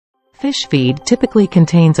Fish feed typically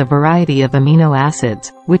contains a variety of amino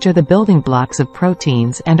acids, which are the building blocks of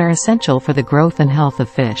proteins and are essential for the growth and health of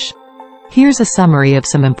fish. Here's a summary of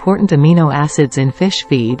some important amino acids in fish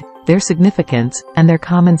feed, their significance, and their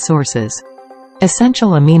common sources.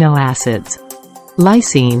 Essential amino acids.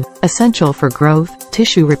 Lysine, essential for growth,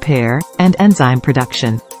 tissue repair, and enzyme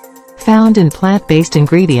production. Found in plant-based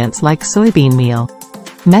ingredients like soybean meal.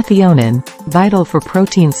 Methionine, vital for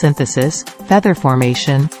protein synthesis, feather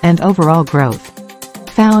formation, and overall growth.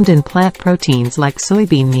 Found in plant proteins like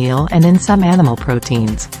soybean meal and in some animal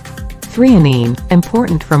proteins. Threonine,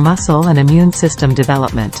 important for muscle and immune system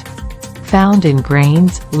development. Found in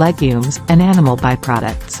grains, legumes, and animal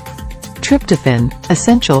byproducts. Tryptophan,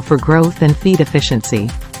 essential for growth and feed efficiency.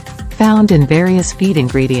 Found in various feed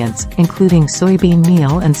ingredients, including soybean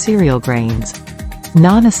meal and cereal grains.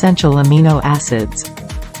 Non-essential amino acids.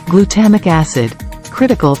 Glutamic acid,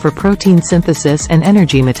 critical for protein synthesis and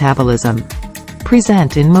energy metabolism.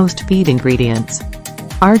 Present in most feed ingredients.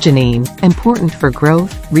 Arginine, important for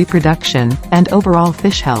growth, reproduction, and overall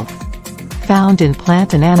fish health. Found in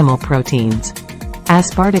plant and animal proteins.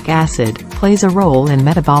 Aspartic acid, plays a role in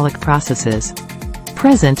metabolic processes.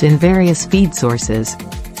 Present in various feed sources.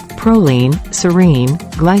 Proline, serine,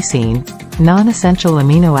 glycine, non-essential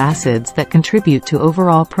amino acids that contribute to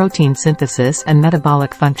overall protein synthesis and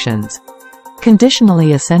metabolic functions.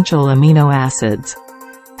 Conditionally essential amino acids.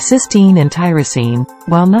 Cysteine and tyrosine,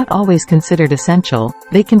 while not always considered essential,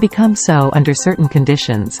 they can become so under certain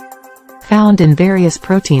conditions. Found in various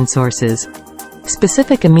protein sources.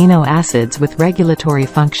 Specific amino acids with regulatory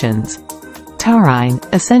functions. Taurine,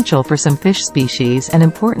 essential for some fish species and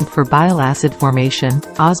important for bile acid formation,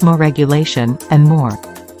 osmoregulation, and more.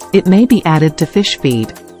 It may be added to fish feed.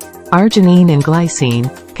 Arginine and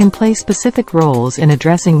glycine can play specific roles in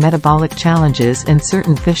addressing metabolic challenges in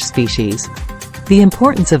certain fish species. The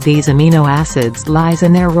importance of these amino acids lies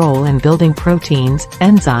in their role in building proteins,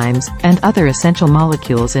 enzymes, and other essential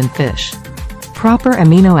molecules in fish. Proper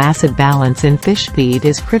amino acid balance in fish feed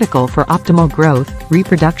is critical for optimal growth,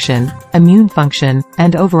 reproduction, immune function,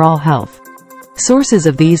 and overall health. Sources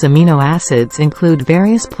of these amino acids include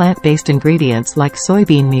various plant-based ingredients like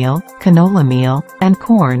soybean meal, canola meal, and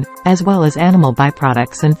corn, as well as animal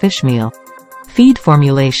byproducts and fish meal. Feed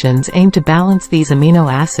formulations aim to balance these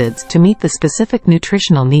amino acids to meet the specific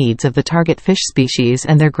nutritional needs of the target fish species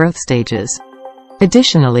and their growth stages.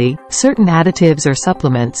 Additionally, certain additives or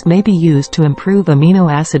supplements may be used to improve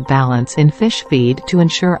amino acid balance in fish feed to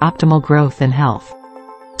ensure optimal growth and health.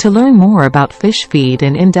 To learn more about fish feed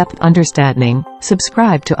and in-depth understanding,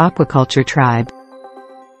 subscribe to Aquaculture Tribe.